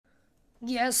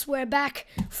Yes, we're back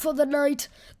for the night.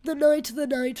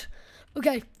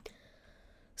 Okay,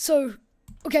 so,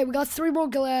 okay, we got 3 more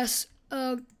glass.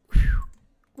 We're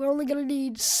only gonna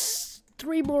need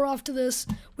 3 more after this,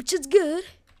 which is good.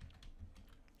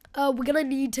 We're gonna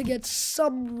need to get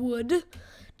some wood.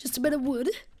 Just a bit of wood.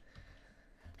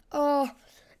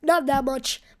 Not that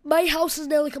much. My house is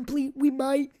nearly complete.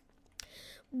 We're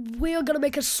gonna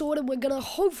make a sword and we're gonna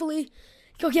hopefully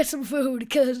go get some food,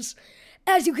 because,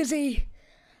 as you can see,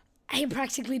 I am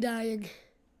practically dying.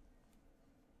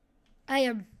 I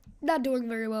am not doing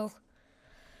very well.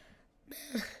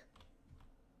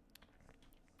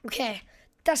 Okay,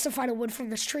 that's the final wood from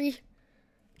this tree.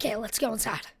 Okay, let's go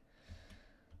inside.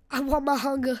 I want my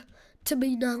hunger to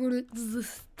be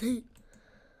non-existent.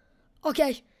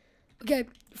 Okay,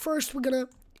 first we're gonna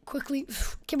quickly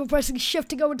keep on pressing shift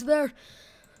to go into there.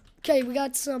 Okay, we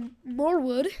got some more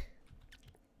wood.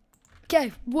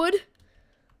 Okay, wood.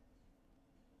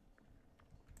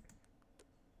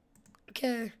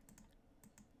 Okay.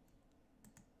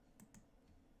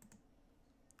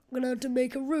 I'm gonna have to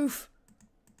make a roof.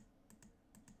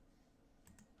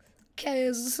 Okay,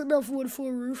 is this enough wood for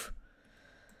a roof?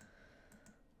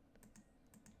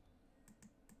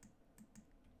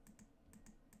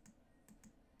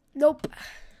 Nope.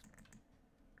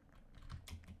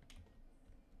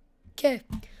 Okay,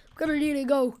 I'm gonna need to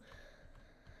go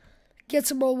get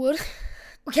some more wood.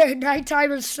 Okay,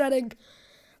 nighttime is setting.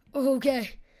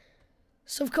 Okay,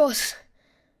 so of course,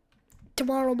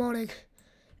 tomorrow morning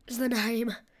is the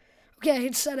time. Okay,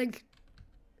 it's setting.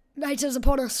 Night is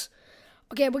upon us.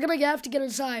 Okay, we're gonna have to get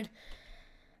inside.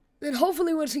 Then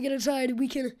hopefully once we get inside, we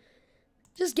can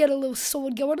just get a little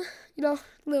sword going. You know,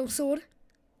 a little sword.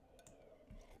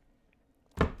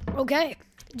 Okay,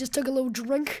 just took a little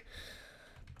drink.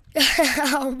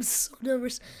 I'm so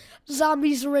nervous.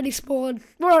 Zombies already spawned.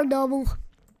 We're on normal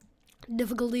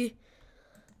difficulty.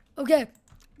 Okay,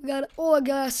 we got all our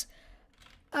gas.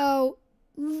 Our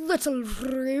little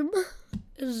room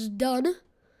is done.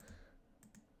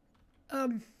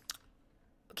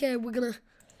 Okay, we're gonna...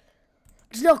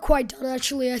 It's not quite done,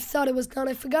 actually. I thought it was done.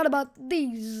 I forgot about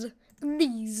these. And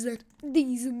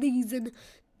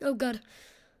oh, God.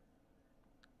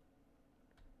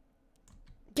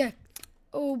 Okay.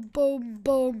 Oh, boom,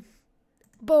 boom.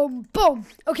 Boom, boom.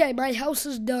 Okay, my house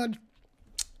is done.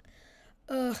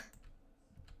 I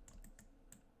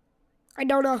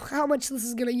don't know how much this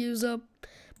is gonna use up.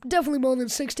 Definitely more than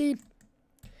 16.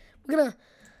 We're gonna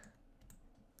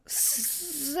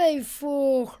save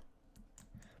for...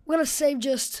 We're gonna save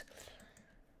just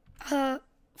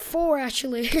 4,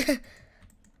 actually.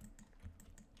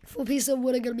 4 pieces of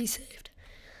wood are gonna be saved.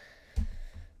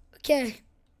 Okay.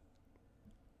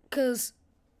 Because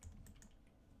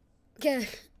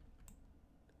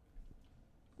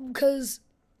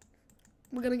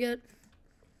we're gonna get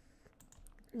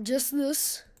just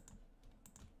this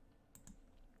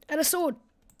and a sword.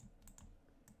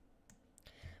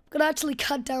 We're gonna actually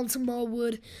cut down some more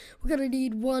wood. We're gonna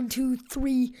need 1, 2,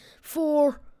 3,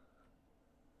 4.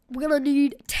 We're gonna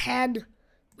need 10,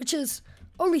 which is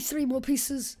only 3 more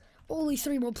pieces, only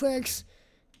 3 more planks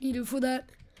needed for that.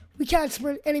 We can't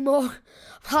sprint anymore.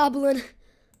 I'm hobbling.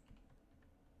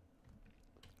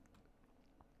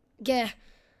 Yeah.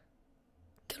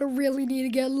 Gonna really need to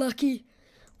get lucky.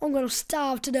 I'm gonna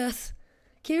starve to death.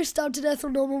 Can you starve to death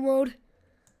on normal mode?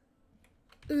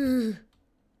 Ugh.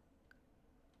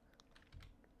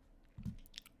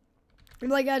 I'm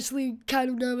like actually kind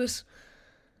of nervous.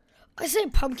 I see a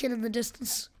pumpkin in the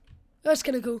distance. That's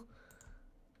kind of cool.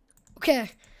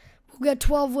 Okay. We'll get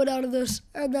 12 wood out of this,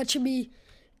 and that should be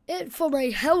it for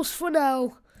my house for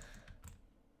now.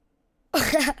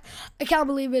 I can't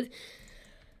believe it.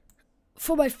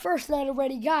 For my first night, I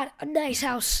already got a nice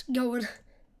house going.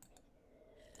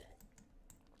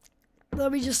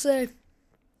 Let me just say,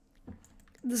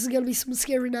 this is gonna be some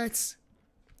scary nights.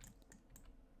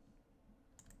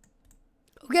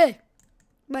 Okay,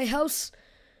 my house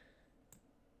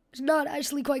is not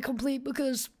actually quite complete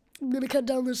because I'm gonna cut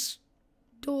down this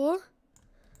door.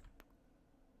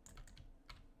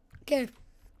 Okay.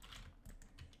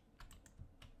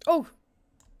 Oh.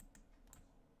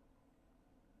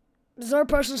 Is there a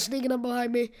person sneaking up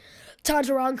behind me? Turns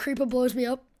around, creeper blows me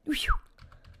up.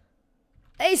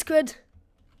 Hey, Squid.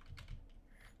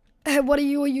 What are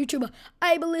you, a YouTuber?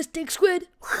 I'm Ballistic Squid.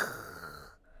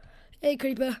 Hey,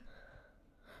 creeper.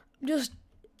 I'm just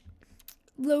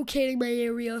locating my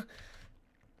area.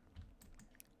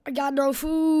 I got no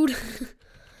food.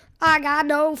 I got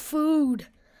no food.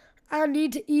 I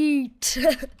need to eat.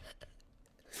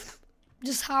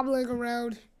 Just hobbling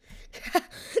around. I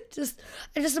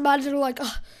just imagine like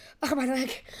Oh, my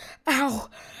leg. Ow.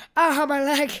 Ow, my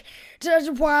leg. That's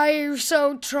why you're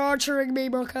so torturing me,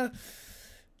 Mocha.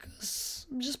 Because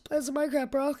I'm just playing some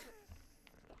Minecraft, bro.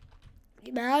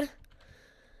 You mad?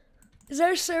 Is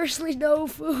there seriously no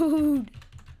food?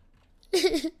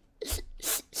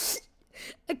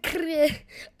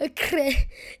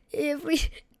 Every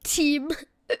team.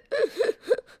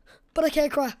 But I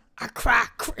can't cry. I cry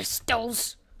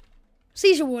crystals.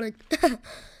 Seizure warning.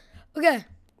 Okay.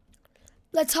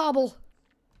 Let's hobble.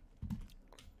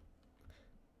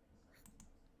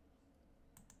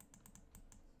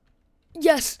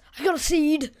 Yes, I got a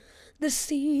seed. The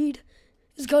seed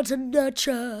is going to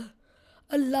nurture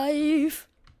a life.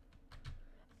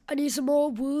 I need some more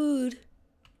wood.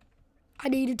 I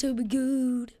need it to be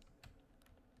good.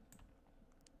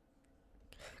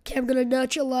 Okay, I'm gonna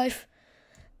nurture life.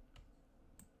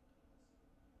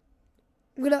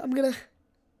 I'm gonna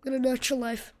nurture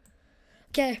life.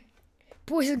 Okay,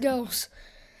 boys and girls,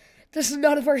 this is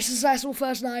not a very successful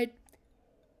first night.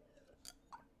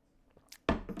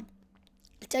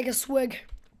 Take a swig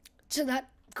to that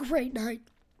great night.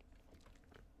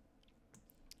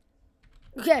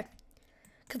 Okay,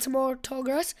 get some more tall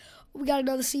grass. We got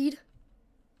another seed.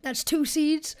 That's 2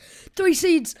 seeds, 3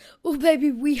 seeds. Oh,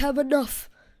 baby, we have enough.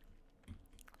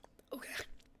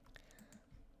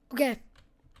 Okay.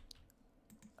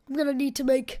 I'm gonna need to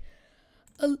make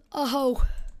a hoe.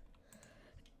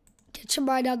 Get your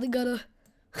mind out the gutter.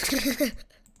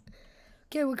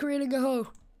 Okay, we're creating a hoe.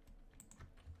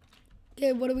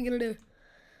 Okay, what are we gonna do?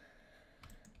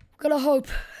 We're gonna hope.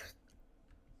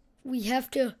 We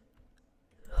have to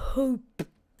hope.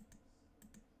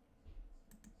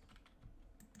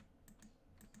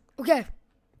 Okay.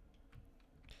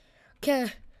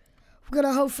 Okay. We're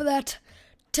gonna hope for that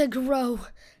to grow,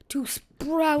 to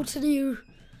sprout new.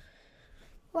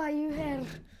 Why you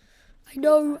have? I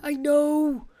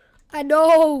know.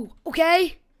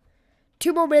 Okay?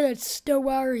 2 more minutes, don't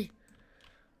worry.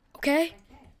 Okay?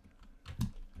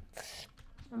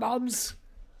 Moms.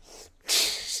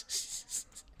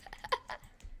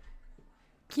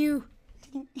 You.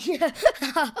 Yeah.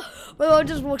 My mom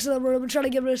just walks in the room and trying to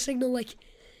give her a signal like,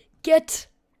 get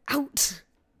out,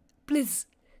 please.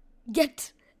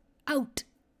 Get out,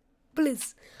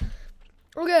 please.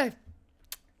 Okay.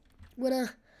 I'm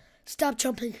gonna stop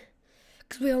jumping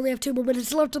because we only have 2 more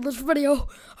minutes left in this video.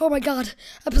 Oh my god.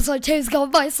 Episode 2's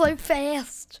gone by so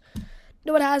fast.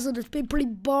 No, it hasn't. It's been pretty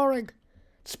boring.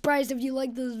 Surprised if you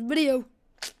like this video.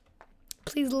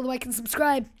 Please like and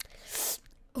subscribe.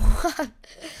 I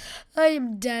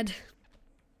am dead.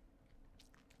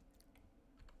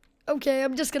 Okay,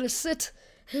 I'm just gonna sit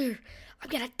here. I'm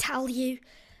gonna tell you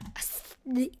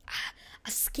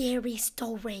a scary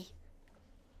story.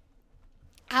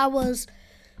 I was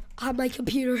on my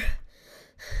computer.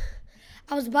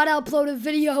 I was about to upload a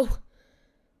video.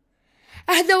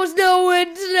 And there was no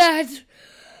internet.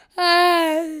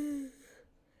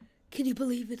 Can you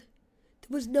believe it?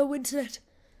 There was no internet.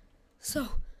 So,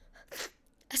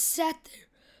 I sat there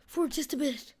for just a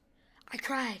minute. I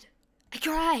cried.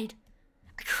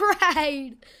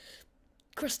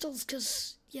 Crystals,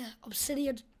 because, yeah,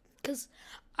 obsidian, because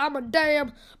I'm a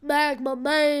damn magma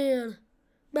man.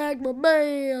 Magma.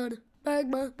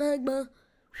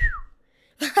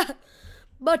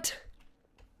 But,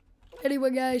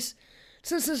 anyway, guys,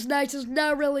 since this night is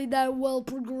not really that well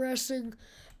progressing,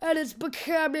 and it's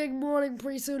becoming morning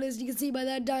pretty soon, as you can see by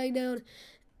that dying down,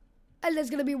 and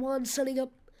there's gonna be one setting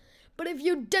up. But if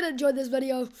you did enjoy this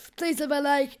video, please leave a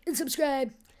like and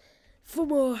subscribe for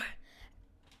more.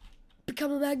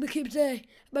 Become a Magma Cube today.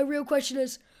 My real question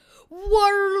is,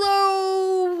 what are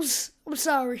those? I'm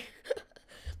sorry.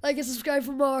 Like and subscribe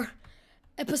for more.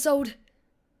 Episode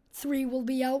 3 will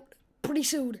be out pretty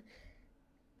soon.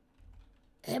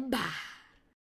 And bye.